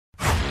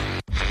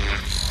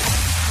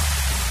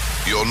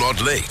you're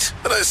not late.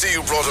 And I see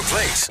you brought a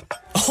plate.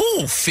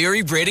 Oh,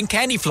 fairy bread and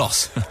candy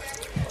floss.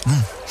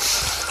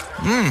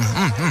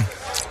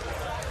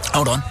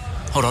 Hold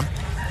on.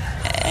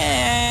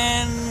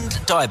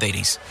 And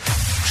diabetes.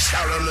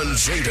 Sharon and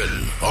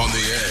Jaden on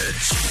the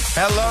edge.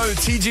 Hello,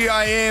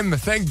 TGIM.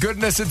 Thank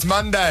goodness it's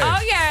Monday. Oh,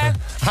 yeah.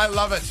 I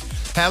love it.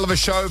 Hell of a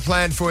show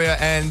planned for you.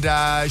 And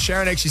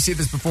Sharon actually said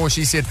this before.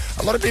 She said,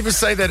 a lot of people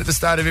say that at the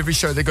start of every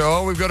show. They go,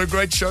 oh, we've got a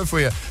great show for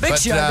you. Big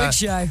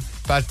show.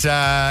 But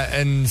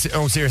in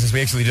all seriousness,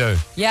 we actually do.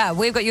 Yeah,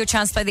 we've got your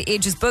chance to play the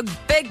Edge's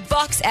big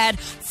box at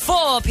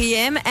 4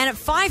 p.m. and at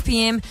 5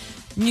 p.m.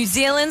 New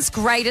Zealand's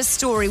greatest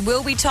story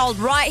will be told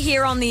right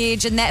here on the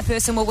Edge, and that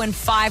person will win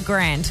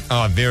 $5,000.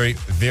 Oh, very,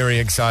 very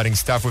exciting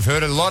stuff. We've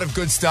heard a lot of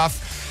good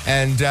stuff,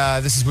 and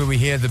this is where we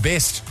hear the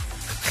best.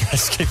 I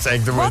just keep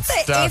saying the word What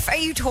stuff. the F are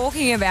you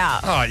talking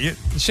about? Oh,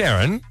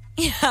 Sharon.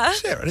 Yeah.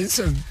 Sharon,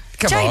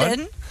 come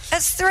Jaden, on.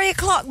 it's 3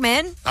 o'clock,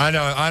 man. I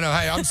know.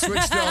 Hey, I'm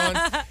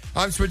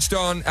switched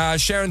on.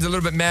 Sharon's a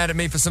little bit mad at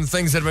me for some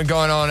things that have been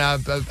going on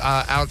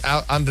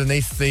out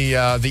underneath the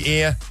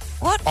air.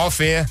 What? Off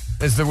air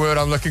is the word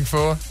I'm looking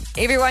for.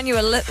 Everyone, you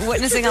are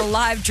witnessing a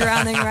live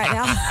drowning right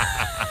now.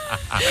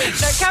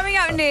 So coming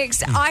up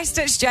next, I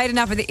stitched Jaden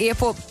up at the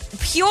airport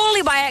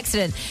purely by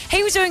accident.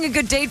 He was doing a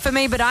good deed for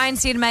me, but I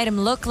instead made him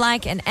look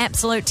like an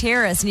absolute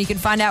terrorist, and you can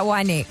find out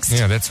why next.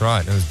 Yeah, that's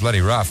right. It was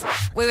bloody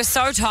rough. We were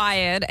so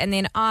tired, and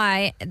then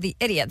I, the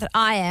idiot that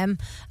I am,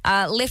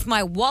 left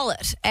my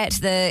wallet at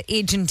the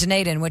Edge in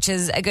Dunedin, which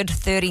is a good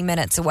 30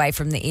 minutes away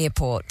from the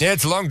airport. Yeah,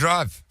 it's a long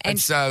drive. And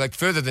It's like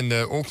further than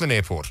the Auckland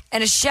airport.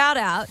 And a shout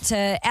out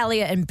to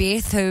Elliot and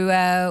Beth, who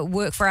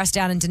work for us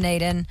down in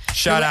Dunedin.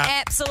 Shout who out. were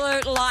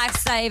absolute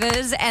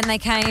lifesavers, and they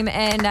came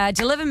and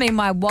delivered me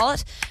my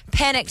wallet.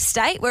 Panicked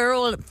state. We were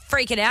all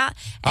freaking out.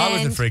 I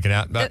wasn't freaking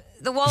out, but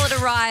The wallet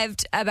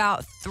arrived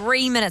about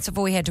 3 minutes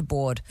before we had to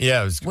board.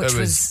 yeah, it was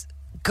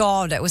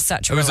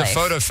such a It was a relief.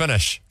 photo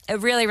finish. It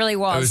really, really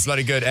was. It was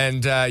bloody good.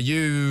 And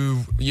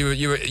you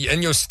were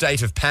in your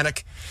state of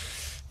panic.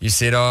 You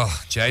said, "Oh,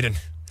 Jaden,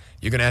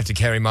 you're going to have to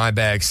carry my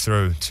bags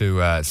through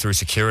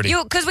security."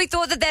 Because we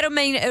thought that'll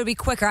mean it would be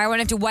quicker. I won't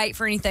have to wait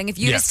for anything. If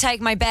you Yeah. just take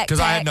my backpack. Because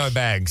I had no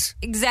bags.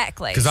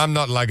 Exactly. Because I'm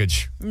not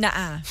luggage.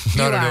 Nuh-uh. Not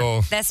You at are.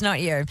 all. That's not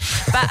you.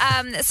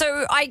 But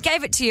so I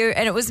gave it to you,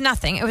 and it was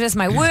nothing. It was just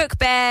my work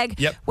bag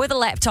Yep. with a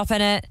laptop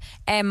in it,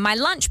 and my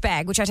lunch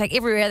bag, which I take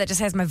everywhere, that just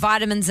has my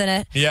vitamins in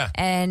it. Yeah.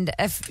 And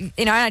if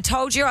and I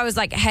told you, I was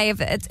like, hey,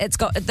 if it's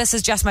got this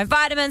is just my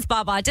vitamins,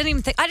 blah blah. I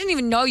didn't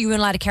even know you weren't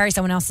allowed to carry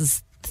someone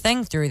else's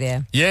thing through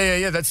there.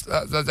 Yeah. That's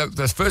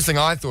the first thing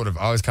I thought of.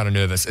 I was kind of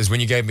nervous is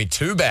when you gave me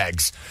 2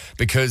 bags,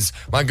 because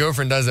my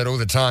girlfriend does that all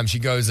the time. She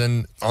goes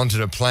in onto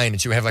the plane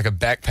and she will have like a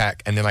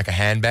backpack and then like a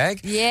handbag.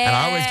 Yes. And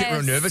I always get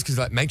real nervous because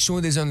like make sure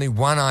there's only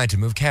one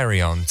item of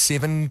carry-on,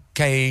 7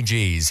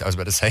 kgs. I was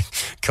about to say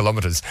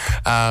kilometers.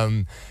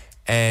 And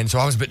so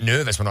I was a bit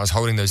nervous when I was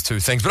holding those 2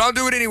 things, but I'll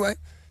do it anyway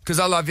because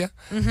I love you.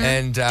 Mm-hmm.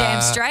 And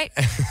Damn straight.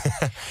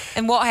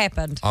 And what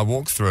happened? I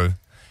walked through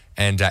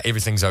and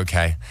everything's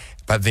okay.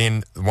 But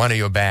then one of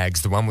your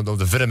bags, the one with all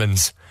the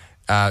vitamins,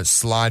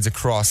 slides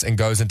across and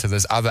goes into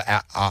this other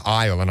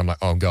aisle. And I'm like,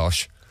 oh,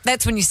 gosh.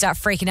 That's when you start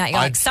freaking out. You're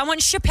like, someone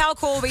Chappelle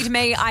Corby to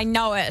me. I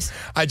know it.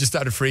 I just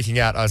started freaking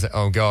out. I was like,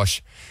 oh,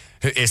 gosh.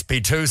 Her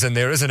SP2's in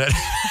there, isn't it?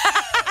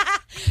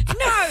 No,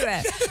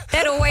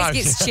 that always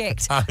gets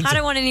checked. I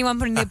don't want anyone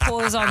putting their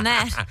paws on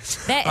that.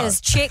 That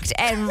is checked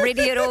and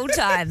ready at all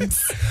times.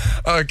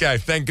 Okay,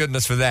 thank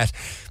goodness for that.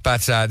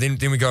 But then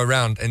we go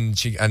around and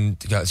she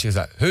was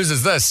like, whose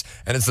is this?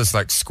 And it's this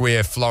like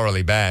square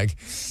florally bag.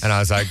 And I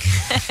was like,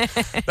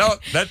 no,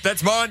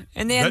 that's mine.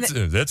 And then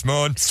that's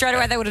mine. Straight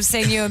away they would have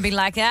seen you and been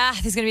like,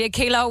 there's going to be a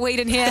kilo of weed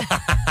in here.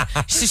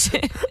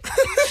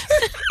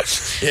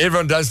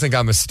 Everyone does think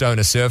I'm a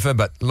stoner surfer,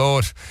 but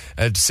Lord,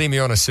 to see me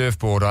on a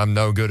surfboard, I'm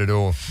no good at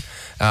all.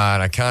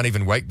 And I can't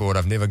even wakeboard.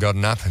 I've never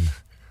gotten up, and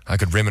I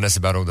could reminisce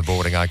about all the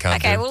boarding I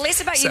can't do. Okay, well,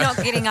 less about you not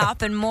getting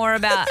up and more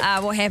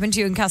about what happened to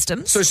you in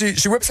customs. So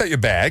she whips out your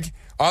bag.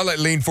 I like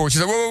lean forward.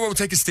 She's like, whoa,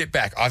 take a step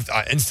back.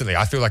 Instantly,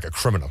 I feel like a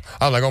criminal.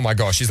 I'm like, oh my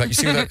gosh. She's like, you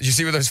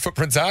see where those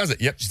footprints are? I was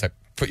like, yep. She's like,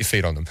 put your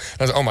feet on them.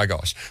 I was like, oh my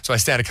gosh. So I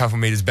stand a couple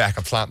meters back.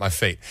 I plant my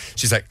feet.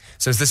 She's like,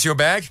 so is this your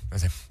bag? I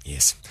was like,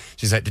 yes.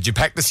 She's like, did you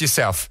pack this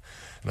yourself?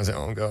 And I was like,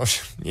 oh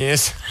gosh,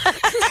 yes.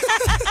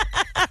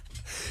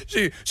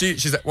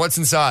 She's like, what's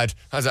inside?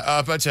 I was like,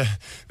 a bunch of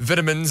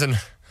vitamins and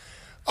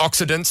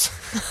oxidants.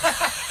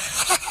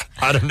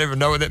 I don't even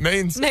know what that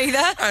means.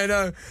 Neither. I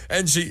know.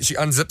 And she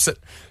unzips it.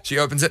 She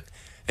opens it.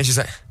 And she's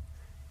like,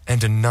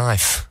 and a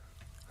knife.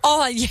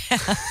 Oh, yeah. This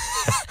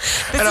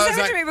has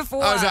happened to me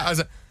before. I was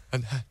like,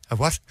 a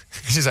what?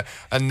 She's like,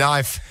 a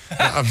knife.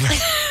 I'm like,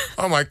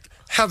 oh my,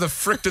 how the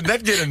frick did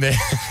that get in there?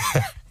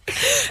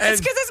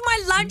 It's because it's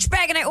my lunch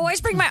bag and I always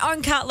bring my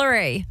own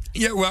cutlery.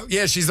 Yeah, well,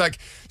 yeah, she's like,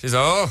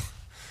 oh,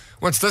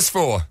 what's this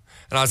for?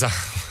 And I was like,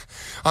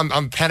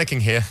 I'm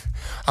panicking here.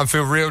 I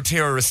feel real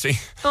terroristy.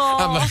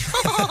 I'm like,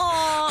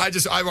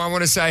 I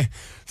want to say,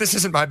 this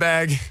isn't my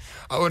bag.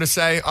 I want to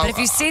say... But if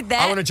you said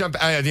that... I want to jump...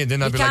 then they'd be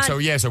like,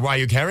 can't- so why are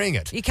you carrying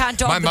it? You can't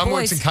dog My the mum boys.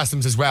 works in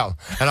customs as well.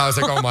 And I was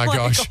like, oh my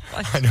gosh.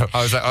 God. I know.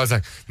 I was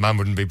like, Mum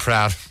wouldn't be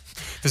proud.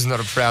 This is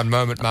not a proud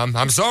moment, Mum.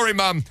 I'm sorry,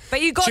 Mum.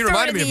 But you got She through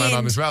reminded it me in of the my mum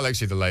end. as well,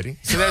 actually, the lady.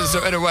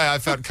 So in a way, I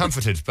felt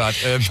comforted, but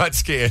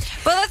scared.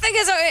 Well, the thing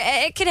is,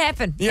 it can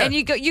happen. Yeah. And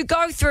you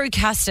go through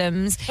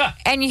customs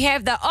and you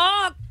have the,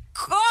 oh,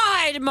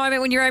 God,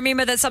 moment when you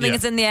remember that something Yeah.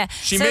 is in there.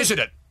 She So- measured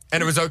it,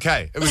 and it was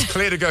okay. It was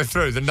clear to go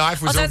through. The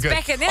knife was so all it's good.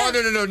 back in there?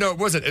 Oh, no, it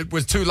wasn't. It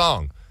was too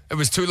long. It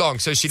was too long,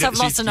 so she So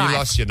didn't. I've lost a knife. You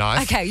lost your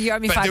knife. Okay, you owe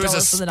me But there was a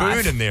 $5 for the spoon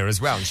knife. in there as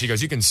well, and she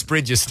goes, "You can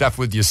spread your stuff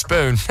with your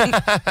spoon." and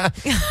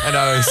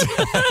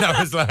I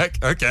was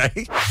like,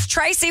 "Okay."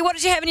 Tracy, what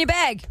did you have in your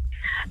bag?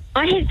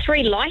 I had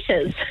 3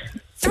 lighters.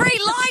 3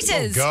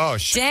 lighters. Oh,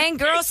 gosh. Dang,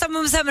 girl,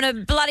 someone was having a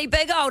bloody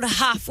big old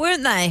huff,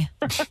 weren't they?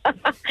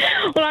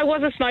 Well, I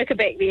was a smoker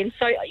back then,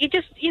 so you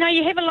just, you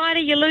have a lighter,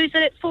 you lose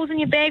it, it falls in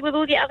your bag with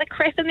all the other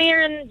crap in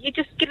there, and you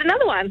just get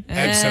another one.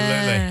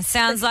 Absolutely.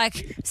 Sounds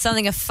like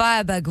something a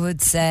firebug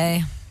would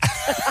say.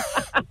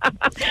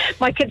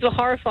 My kids were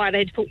horrified. I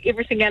had to pull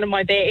everything out of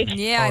my bag.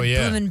 Yeah, Oh, I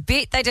yeah. bloomin'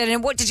 bet they did.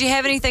 And what, did you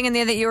have anything in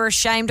there that you were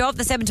ashamed of?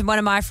 This happened to one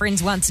of my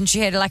friends once, and she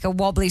had like a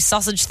wobbly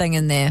sausage thing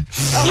in there.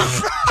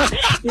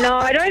 No,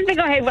 I don't think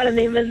I had one of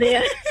them in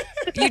there.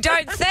 You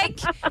don't think?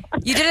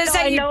 You didn't No,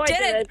 say I you know I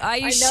didn't. didn't. Are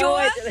you I know sure?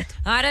 I didn't.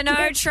 I don't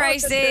know,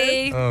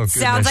 Tracy. Oh, Sounds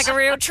goodness. like a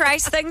real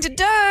Trace thing to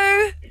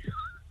do.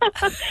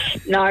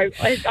 No,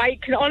 I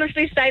can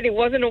honestly say there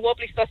wasn't a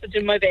wobbly sausage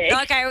in my bag.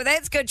 Okay, well,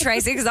 that's good,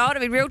 Tracy, because I would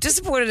have been real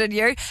disappointed in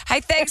you. Hey,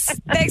 thanks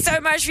so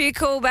much for your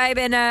call, babe,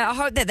 and I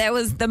hope that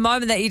was the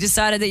moment that you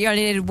decided that you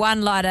only needed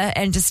one lighter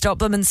and to stop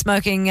them and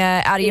smoking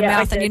out of your Yeah, I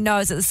mouth and did. your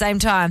nose at the same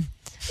time.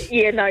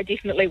 Yeah, no,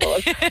 definitely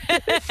was.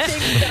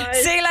 Thanks,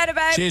 guys. See you later,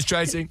 babe. Cheers,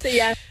 Tracy. See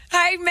ya.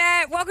 Hey,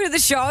 Matt, welcome to the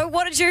show.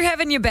 What did you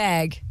have in your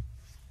bag?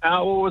 It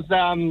was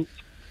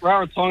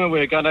Rarotonga. We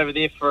were going over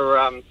there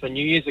for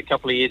New Year's a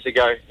couple of years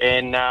ago,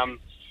 and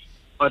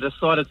I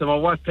decided to. My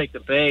wife packed a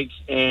bag,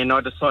 and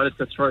I decided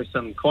to throw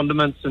some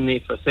condiments in there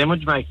for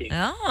sandwich making.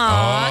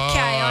 Oh,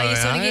 okay. Oh, you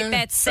sort of yeah. get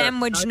that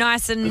sandwich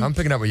nice and... I'm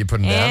picking up what you're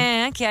putting down.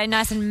 Yeah, okay,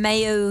 nice and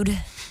mayoed.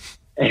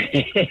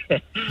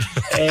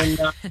 and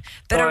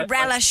Bit I- of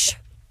relish.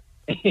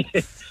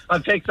 I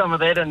packed some of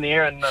that in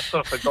there, and I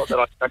sort of forgot that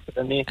I stuck it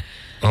in there.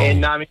 Oh.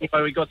 And anyway,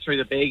 we got through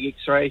the bag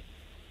X-ray,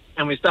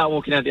 and we start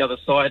walking out the other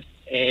side,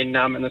 and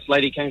this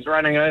lady comes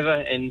running over,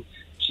 and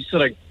she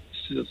sort of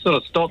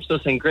stops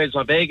us and grabs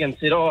my bag and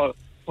said, "Oh,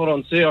 hold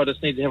on, sir, I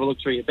just need to have a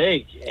look through your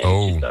bag."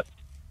 And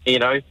she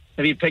said,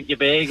 "Have you picked your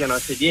bag?" And I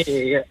said,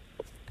 "Yeah."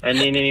 And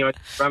then anyway,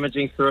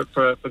 rummaging through it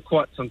for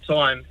quite some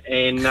time,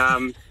 and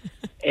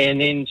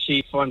then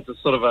she finds a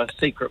sort of a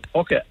secret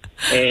pocket,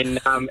 and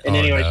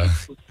anyway, no.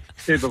 she pulls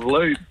a tube of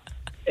lube,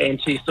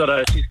 and she's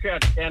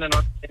crouched down, and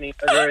I'm standing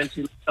over her, and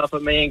she looks up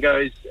at me and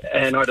goes,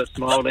 and I just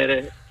smiled at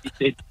her. She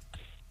said,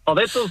 "Oh,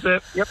 that's all, sir.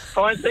 Yep,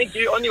 fine, thank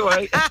you. On your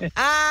way."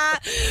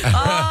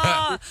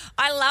 Oh,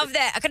 I love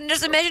that. I can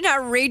just imagine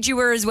how red you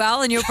were as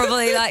well, and you're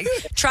probably like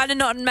trying to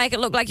not make it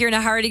look like you're in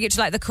a hurry to get to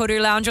like the Kuru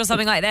Lounge or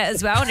something like that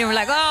as well. And you were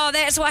like, oh,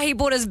 that's why he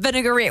brought his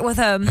vinaigrette with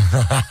him.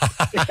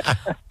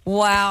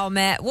 Wow,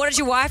 Matt. What did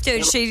your wife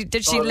do?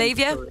 Did she leave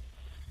you?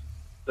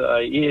 So,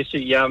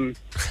 my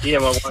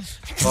wife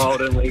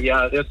smiled, and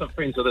there's some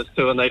friends with us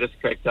too, and they just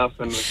cracked up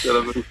and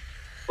sort of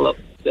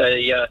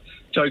a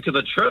joke of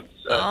the trip.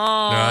 So.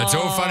 No, it's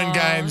all fun and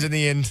games in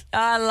the end.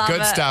 I love it.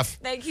 Good stuff.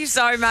 Thank you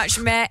so much,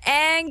 Matt.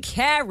 And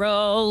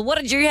Carol, what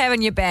did you have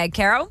in your bag,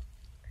 Carol?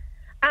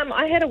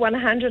 I had a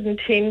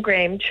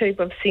 110-gram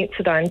tube of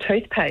Sensodyne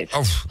toothpaste.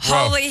 Oh,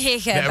 well, Holy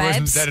heck,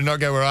 that did not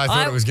go where I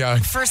thought it was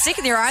going. For a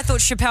second there, I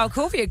thought Chappelle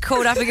Corby had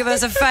called up and given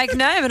us a fake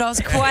name, and I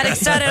was quite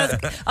excited.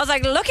 I was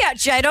like, look out,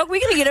 J-Dog,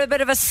 we're going to get a bit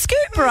of a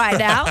scoop right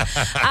now.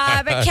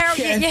 But Carol,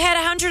 you had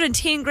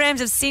 110 grams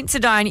of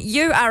Sensodyne.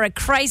 You are a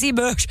crazy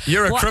bitch.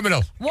 You're a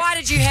criminal. Why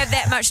did you have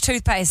that much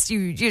toothpaste?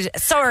 You're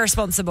so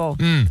irresponsible.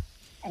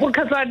 Well,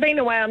 because I'd been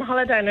away on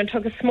holiday and I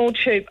took a small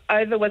tube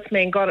over with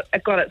me and got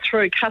it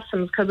through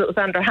customs because it was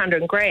under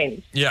 100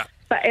 grams. Yeah.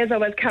 But as I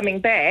was coming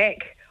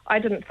back, I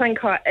didn't think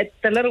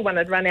the little one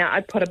had run out.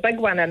 I'd put a big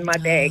one in my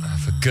bag.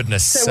 For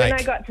goodness So sake. when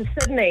I got to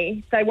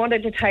Sydney, they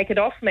wanted to take it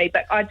off me,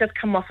 but I'd just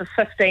come off a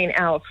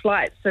 15-hour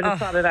flight, so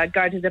decided I'd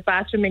go to the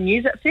bathroom and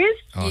use it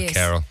first. Oh, Yes.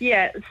 Carol.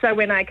 Yeah, so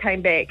when I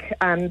came back,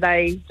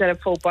 they did a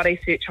full body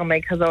search on me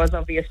because I was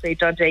obviously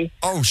dodgy.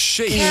 Oh,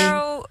 shit.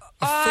 Carol,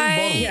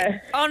 bottle. Yeah.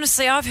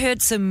 honestly, I've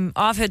heard some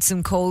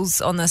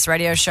calls on this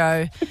radio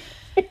show,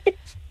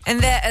 and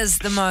that is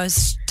the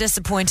most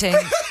disappointing.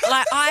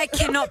 Like, I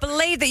cannot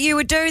believe that you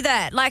would do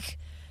that. Like,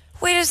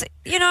 where does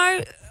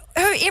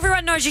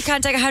everyone knows you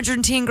can't take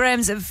 110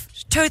 grams of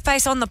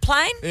toothpaste on the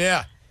plane.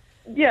 Yeah.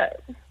 Yeah.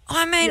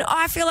 I mean,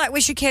 I feel like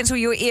we should cancel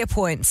your air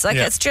points. Like,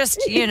 Yeah. it's just,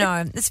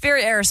 it's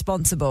very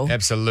irresponsible.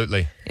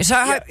 Absolutely. So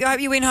I hope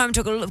you went home and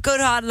took a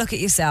good hard look at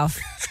yourself.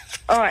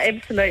 Oh,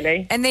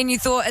 absolutely. And then you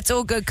thought, it's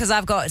all good because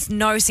I've got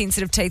no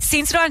sensitive teeth.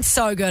 Sensodyne's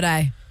so good,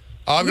 eh?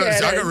 I've got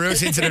Yeah, it is. real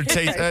sensitive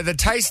teeth. The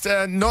taste,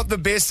 not the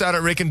best, I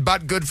don't reckon,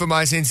 but good for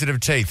my sensitive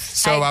teeth.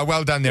 So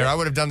well done there. I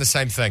would have done the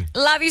same thing.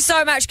 Love you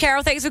so much,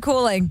 Carol. Thanks for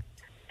calling.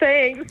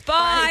 Thanks.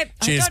 Bye.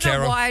 Cheers, I don't know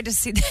Carol. why I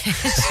just said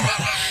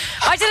that.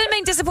 I didn't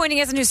mean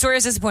disappointing as in your story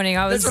was disappointing.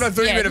 That's what I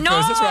thought you meant at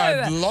first. That's why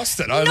I lost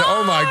it. I was like,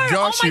 oh my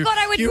gosh. Oh my God,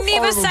 I would you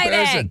never horrible say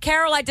person. that.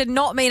 Carol, I did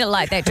not mean it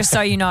like that, just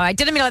so you know. I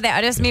didn't mean it like that.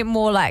 I just meant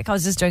more like I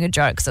was just doing a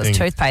joke because it was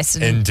toothpaste.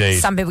 And Indeed.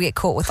 some people get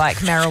caught with like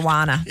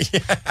marijuana.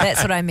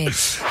 That's what I meant.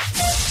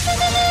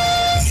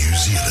 New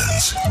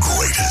Zealand's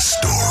greatest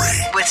story.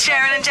 With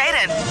Sharon and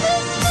Jaden.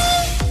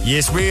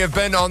 Yes, we have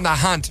been on the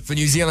hunt for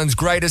New Zealand's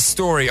greatest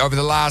story over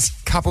the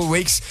last couple of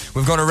weeks.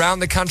 We've gone around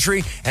the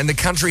country, and the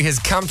country has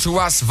come to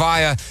us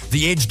via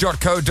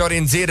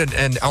theedge.co.nz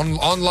and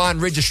online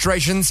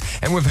registrations,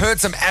 and we've heard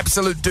some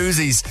absolute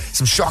doozies,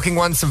 some shocking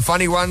ones, some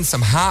funny ones,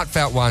 some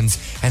heartfelt ones,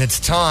 and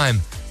it's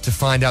time to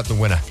find out the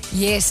winner.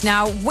 Yes.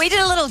 Now we did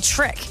a little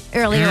trick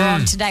earlier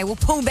on today. We'll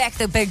pull back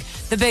the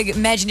big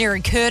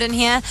imaginary curtain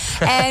here,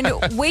 and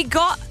we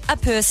got a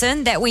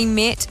person that we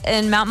met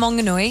in Mount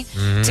Maunganui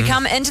to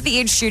come into the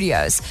Edge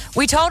Studios.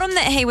 We told him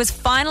that he was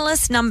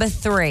finalist number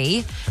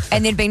 3,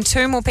 and there'd been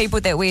 2 more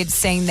people that we had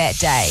seen that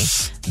day,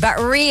 but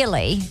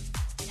really,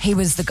 he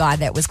was the guy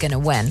that was going to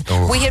win.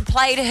 Oh. We had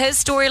played his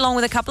story along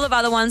with a couple of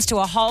other ones to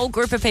a whole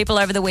group of people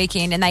over the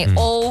weekend, and they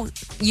all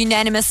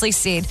unanimously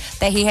said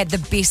that he had the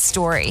best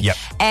story. Yep.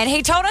 And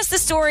he told us the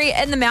story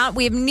in the Mount.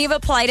 We have never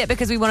played it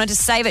because we wanted to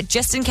save it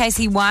just in case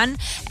he won.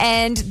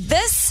 And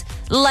this,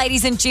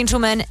 ladies and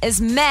gentlemen, is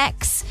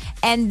Max,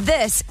 and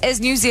this is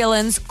New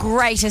Zealand's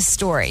greatest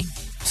story.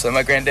 So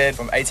my granddad,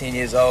 from 18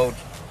 years old,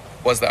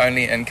 was the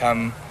only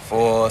income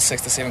for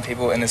 6 to 7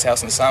 people in his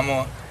house in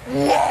Samoa.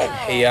 Whoa!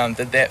 He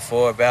did that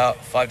for about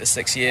 5 to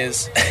 6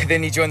 years.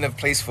 Then he joined the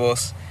police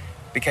force,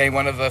 became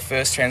one of the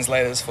first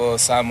translators for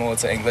Samoa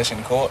to English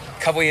in court.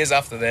 A couple of years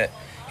after that,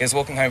 he was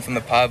walking home from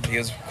the pub. He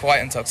was quite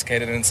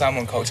intoxicated. In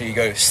Samoan culture, you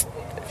go, "Shh,"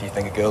 if you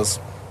think a girl's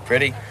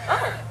pretty.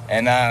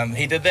 And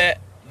he did that.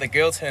 The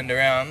girl turned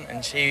around,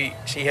 and she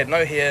had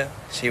no hair.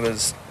 She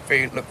was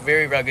looked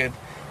very rugged,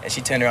 and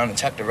she turned around and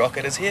chucked a rock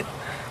at his head.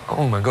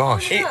 Oh my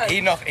gosh. He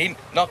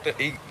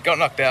got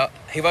knocked out.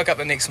 He woke up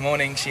the next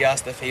morning. She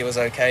asked if he was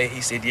okay.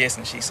 He said yes,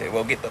 and she said,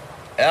 "Well, get the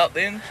out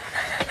then."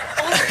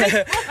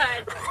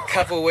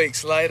 Couple of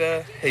weeks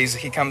later,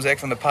 he comes back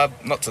from the pub,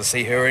 not to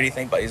see her or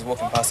anything, but he's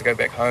walking past to go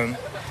back home.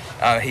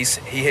 He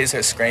hears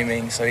her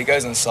screaming, so he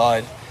goes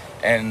inside,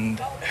 and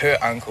her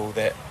uncle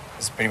that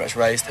has pretty much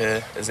raised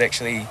her is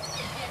actually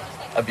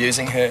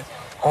abusing her.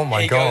 Oh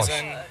my He gosh. goes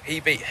in, he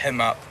beat him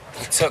up,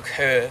 took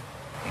her,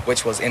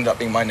 which ended up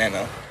being my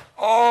nana.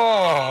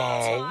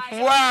 Oh,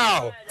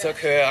 wow. Took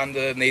her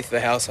underneath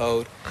the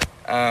household,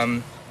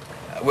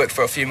 worked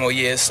for a few more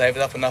years, saved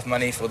up enough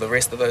money for the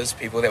rest of those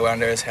people that were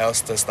under his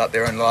house to start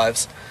their own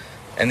lives,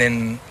 and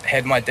then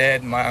had my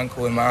dad, my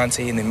uncle and my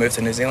auntie, and then moved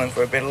to New Zealand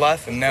for a better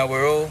life, and now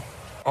we're all...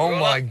 Oh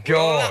my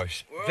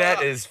gosh.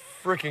 That is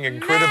freaking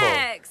incredible.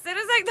 Max, that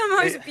is like the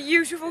most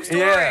beautiful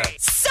story. Yeah.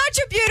 Such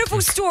a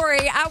beautiful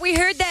story. We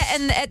heard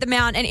that at the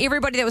Mount, and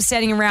everybody that was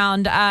standing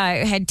around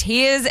had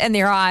tears in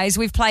their eyes.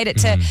 We've played it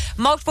to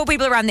multiple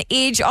people around the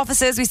Edge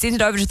offices. We sent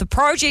it over to the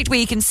project where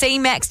you can see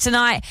Max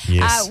tonight.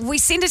 Yes. We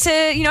sent it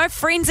to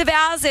friends of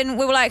ours, and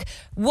we were like,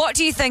 what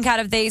do you think out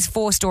of these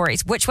 4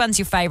 stories? Which one's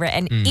your favourite?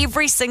 And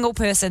every single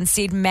person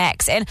said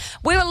Max. And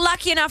we were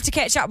lucky enough to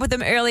catch up with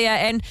him earlier,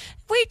 and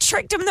we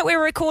tricked him that we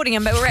were recording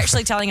him, but we were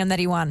actually telling him that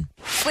he won.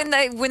 When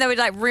they would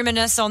like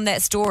reminisce on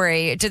that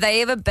story, do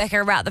they ever bicker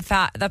about the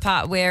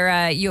part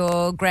where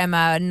your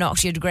grandma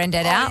knocked your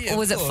granddad out, or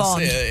was it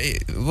fond? Yeah.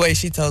 The way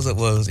she tells it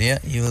was,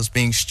 he was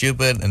being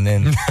stupid, and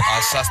then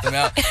I sussed him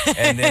out,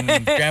 and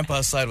then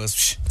Grandpa's side was,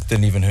 "Shh,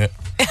 didn't even hurt."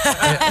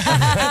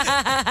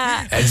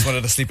 I just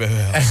wanted to sleep at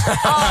her house.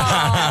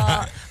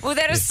 Aw. Well,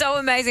 that is so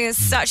amazing. It's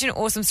such an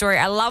awesome story.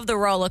 I love the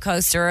roller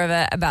coaster of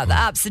it, about the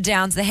ups and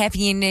downs, the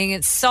happy ending.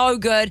 It's so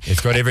good.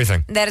 It's got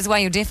everything. That is why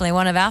you're definitely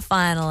one of our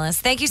finalists.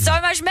 Thank you so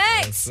much,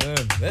 Max.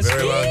 That's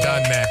Very well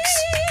done, Max.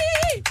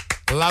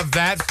 Love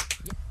that.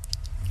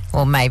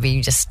 Or maybe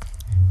you just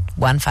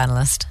one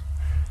finalist.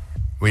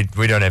 We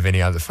don't have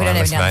any other finalists, We don't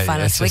have any other mate.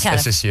 finalists.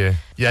 It's just you.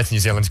 Yeah, that's New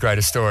Zealand's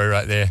greatest story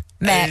right there.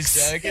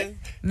 Max.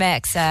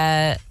 Max,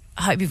 I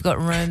hope you've got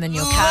room in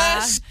your car.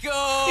 Let's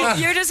go!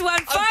 You just won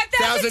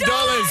 $5,000.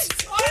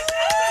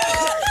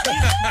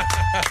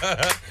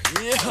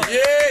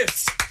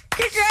 Yes.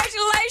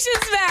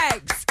 Congratulations,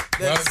 Max.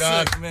 That's Well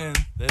done. sick, man.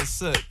 That's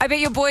sick. I bet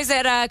your boys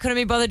that couldn't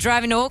be bothered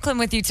driving to Auckland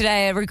with you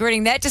today are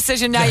regretting that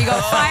decision now. You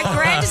got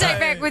 $5,000 to take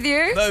back with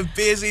you. No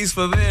beersies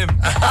for them.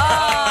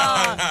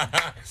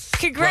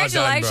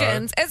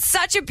 Congratulations. It's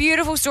such a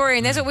beautiful story,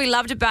 and that's what we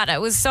loved about it.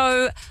 It was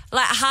so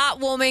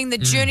heartwarming, the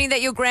journey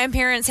that your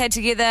grandparents had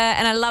together,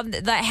 and I love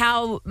that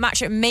how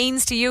much it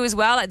means to you as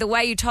well. Like the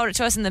way you told it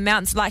to us in the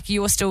mountains, like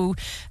you were still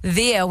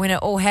there when it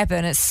all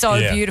happened. It's so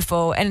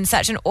beautiful and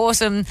such an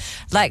awesome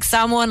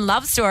Samoan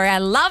love story. I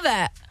love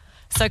it.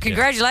 So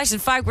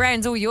congratulations,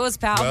 $5,000 all yours,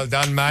 pal. Well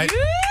done, mate.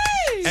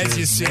 Woo! As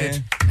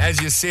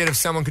you said, if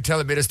someone could tell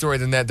a better story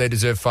than that, they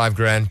deserve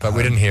 $5,000. But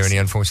we didn't hear any,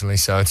 unfortunately,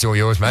 so it's all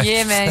yours, mate.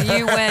 Yeah, man,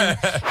 you win.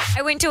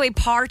 I went to a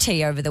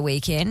party over the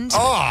weekend.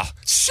 Oh,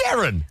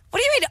 Sharon. What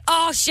do you mean?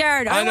 Oh,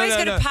 Sharon, I always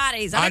go to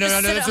parties. I don't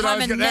just sit at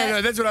home and knit.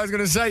 No, that's what I was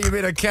going to say. You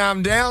better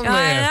calm down there.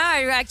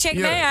 I know. Check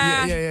me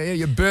out. Yeah.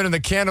 You're burning the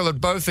candle at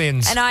both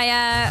ends. And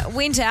I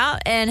went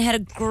out and had a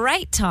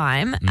great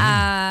time.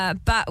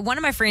 But one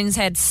of my friends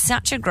had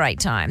such a great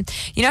time.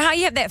 You know how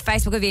you have that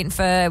Facebook event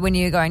for when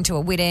you're going to a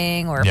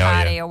wedding or a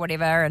party or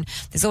whatever, and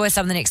there's always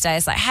something the next day.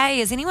 It's like, hey,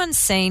 has anyone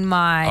seen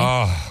my...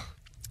 Oh.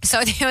 So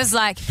there was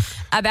like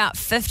about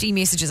 50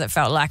 messages, it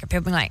felt like, of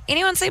people being like,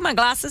 anyone see my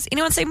glasses?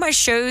 Anyone see my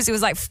shoes? It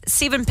was like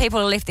 7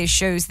 people left their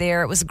shoes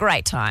there. It was a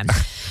great time.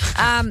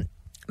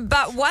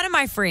 But one of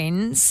my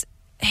friends,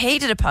 he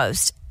did a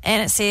post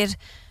and it said,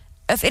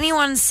 if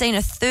anyone's seen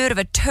a third of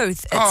a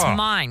tooth, it's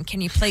mine.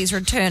 Can you please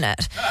return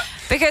it?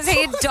 Because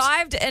he had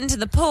dived into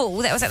the pool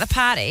that was at the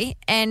party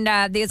and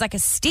there's like a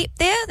step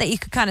there that you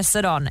could kind of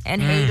sit on.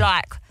 And he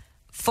like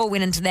full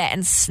went into that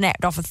and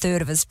snapped off a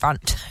third of his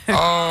front tooth.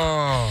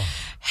 Oh.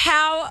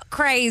 How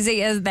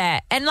crazy is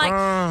that? And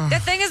like the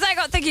thing is, I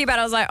got thinking about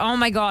it, I was like, oh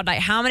my God, like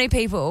how many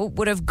people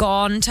would have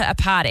gone to a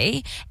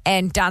party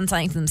and done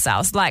something to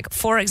themselves? Like,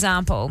 for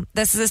example,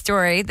 this is a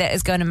story that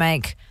is going to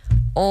make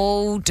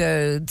all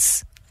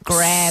dudes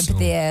grab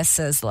their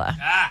sizzler.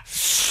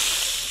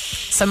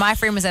 So my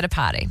friend was at a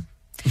party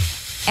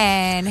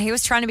and he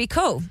was trying to be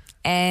cool.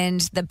 And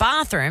the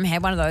bathroom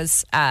had one of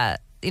those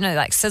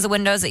like scissor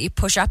windows that you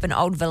push up in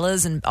old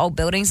villas and old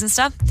buildings and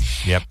stuff.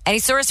 Yep. And he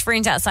saw his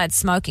friends outside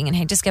smoking and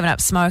he'd just given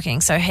up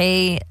smoking. So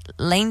he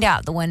leaned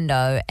out the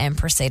window and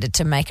proceeded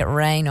to make it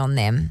rain on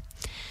them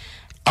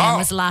and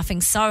was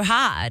laughing so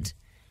hard,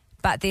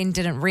 but then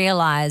didn't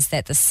realise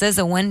that the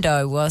scissor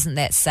window wasn't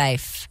that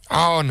safe.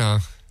 Oh, no.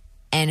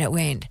 And it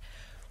went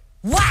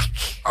whack!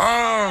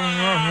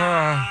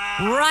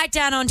 Right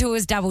down onto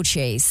his double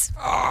cheese.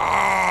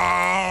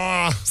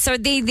 So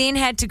they then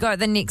had to go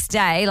the next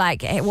day, not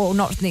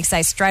the next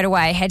day, straight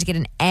away, had to get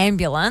an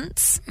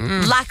ambulance.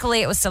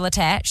 Luckily, it was still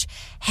attached.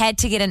 Had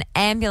to get an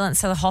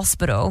ambulance to the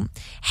hospital.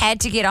 Had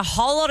to get a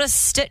whole lot of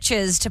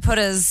stitches to put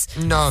his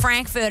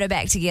Frankfurter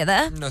back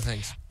together. No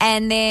thanks.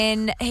 And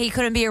then he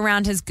couldn't be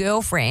around his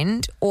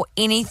girlfriend or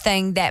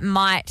anything that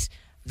might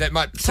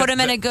put him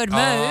in a good mood.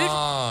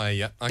 Oh,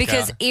 yeah. Okay.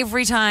 Because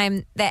every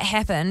time that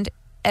happened,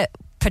 it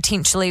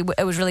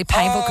was really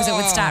painful because it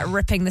would start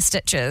ripping the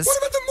stitches. What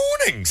about the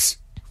mornings?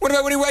 What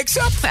about when he wakes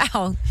up?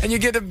 Wow. And you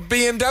get a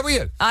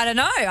BMW? I don't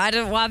know.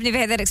 I've never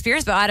had that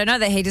experience, but I don't know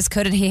that he just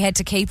couldn't. He had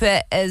to keep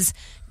it as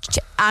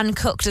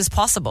uncooked as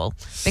possible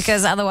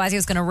because otherwise he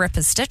was going to rip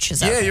his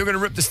stitches Yeah, open. you're going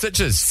to rip the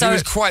stitches. So, he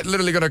was quite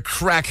literally going to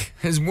crack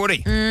his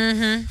woody.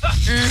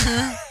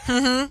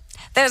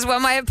 There's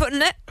one way of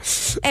putting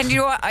it. And you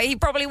know what? He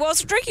probably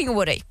was drinking a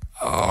woody.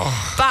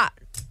 Oh. But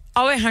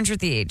 0800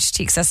 The Edge,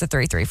 text us at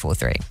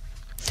 3343.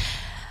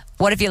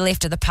 What have you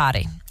left at the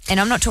party? And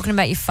I'm not talking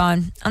about your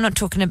phone. I'm not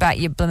talking about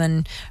your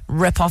blimmin'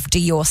 rip-off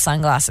Dior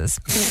sunglasses.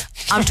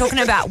 I'm talking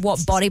about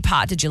what body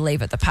part did you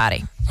leave at the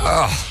party?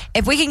 Oh.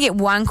 If we can get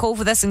one call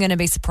for this, I'm going to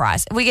be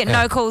surprised. If we get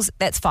no calls,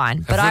 that's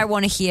fine. But I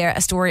want to hear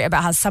a story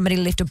about how somebody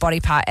left a body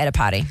part at a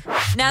party.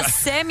 Now,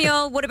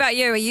 Samuel, what about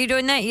you? Are you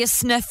doing that? You're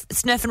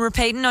sniffing,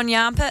 repeating on your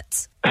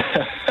armpits?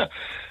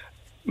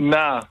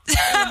 Nah.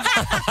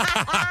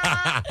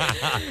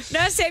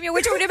 No, Samuel,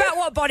 we're talking about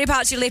what body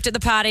parts you left at the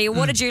party.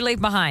 What did you leave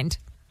behind?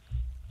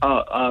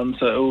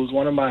 So it was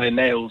one of my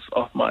nails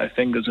off my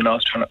fingers when I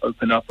was trying to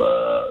open up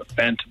a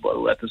Fanta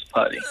bottle at this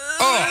party.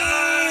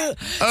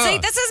 See,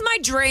 this is my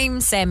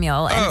dream,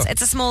 Samuel, and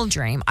it's a small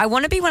dream. I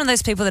want to be one of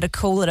those people that are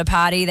cool at a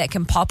party that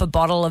can pop a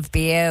bottle of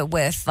beer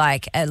with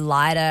like a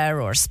lighter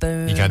or a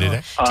spoon. You can't do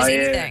that? Just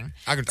anything.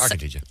 I can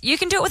teach you. You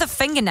can do it with a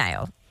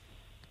fingernail.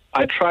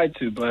 I tried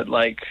to, but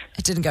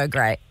it didn't go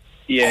great.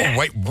 Yeah. Oh,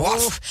 wait, what?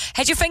 Oof.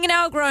 Had your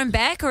fingernail grown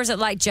back, or is it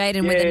like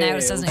Jaden where the nail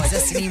just doesn't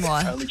exist anymore?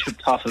 I only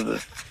chipped half of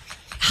it.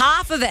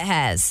 Half of it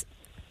has.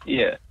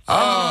 Yeah.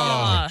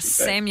 Oh,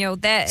 Samuel,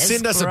 that is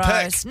Send us gross.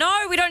 a pic.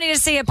 No, we don't need to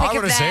see a pic I of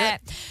wanna see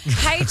that.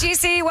 Hey,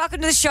 Jesse,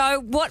 welcome to the show.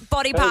 What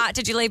body part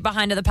did you leave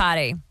behind at the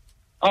party?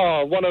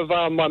 Oh, one of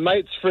my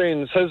mate's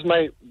friends, his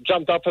mate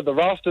jumped up at the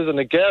rafters in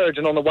the garage,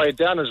 and on the way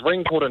down, his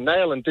ring caught a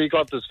nail and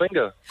degloved his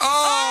finger.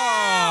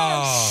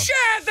 Oh!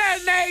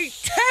 Chevrolet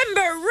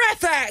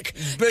Timberific!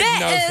 Big That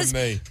no is for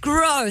me.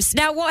 gross.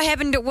 Now, what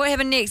happened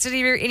next? Did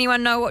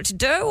anyone know what to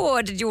do,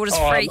 or did you all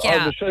just freak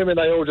I'm out? assuming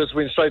they all just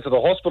went straight to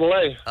the hospital,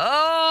 eh?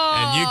 Oh,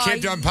 And you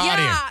kept on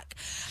partying.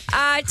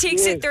 Yuck.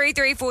 Text at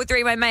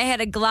 3343. My mate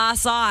had a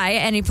glass eye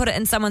and he put it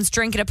in someone's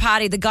drink at a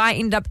party. The guy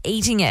ended up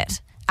eating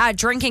it.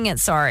 drinking it,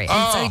 sorry.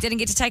 And so he didn't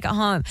get to take it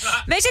home.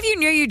 Imagine if you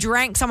knew you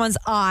drank someone's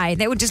eye.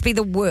 That would just be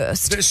the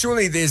worst.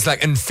 Surely there's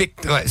like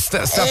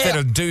stuff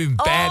that'll do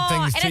bad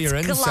things to your and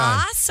it's inside.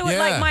 glass, so it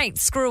like might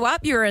screw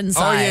up your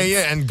inside. Oh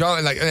yeah,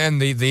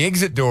 and the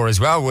exit door as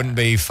well wouldn't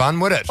be fun,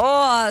 would it?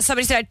 Oh,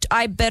 somebody said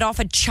I bit off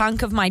a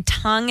chunk of my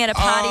tongue at a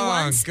party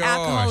once. Gosh.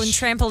 Alcohol and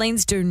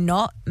trampolines do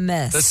not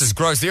miss. This is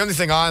gross. The only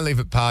thing I leave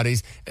at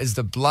parties is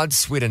the blood,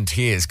 sweat, and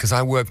tears because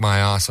I work my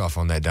ass off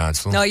on that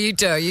dance floor. No, you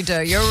do.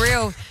 You're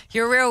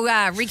a real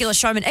regular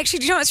showman. Actually,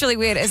 do you know what's really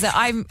weird is that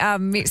I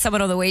met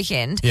someone on the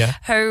weekend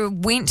who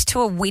went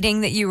to a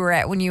wedding that you were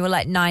at when you were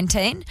like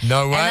 19.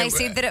 No way. And they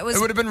said that it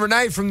would have been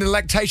Renee from the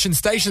Lactation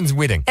Station's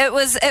wedding. It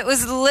was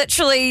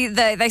literally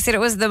they said it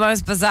was the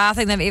most bizarre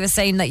thing they've ever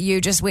seen. That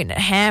you just went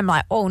ham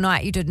like all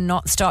night. You did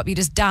not stop. You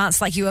just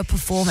danced like you were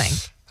performing.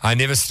 I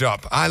never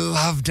stop. I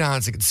love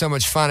dancing. It's so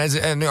much fun.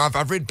 And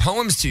I've read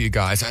poems to you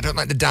guys. I don't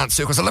like the dance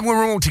circles. I love when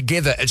we're all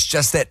together. It's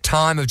just that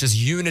time of just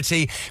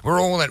unity.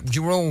 We're all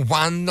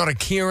one, not a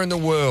care in the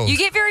world. You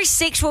get very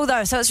sexual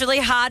though, so it's really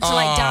hard to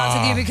dance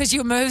with you because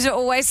your moves are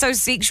always so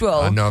sexual.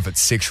 I don't know if it's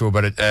sexual,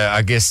 but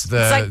I guess it's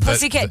like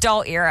Pussycat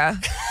Doll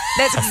era.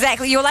 That's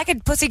exactly. You're like a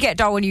Pussycat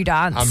Doll when you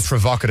dance. I'm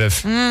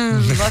provocative.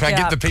 I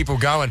get the people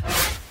going.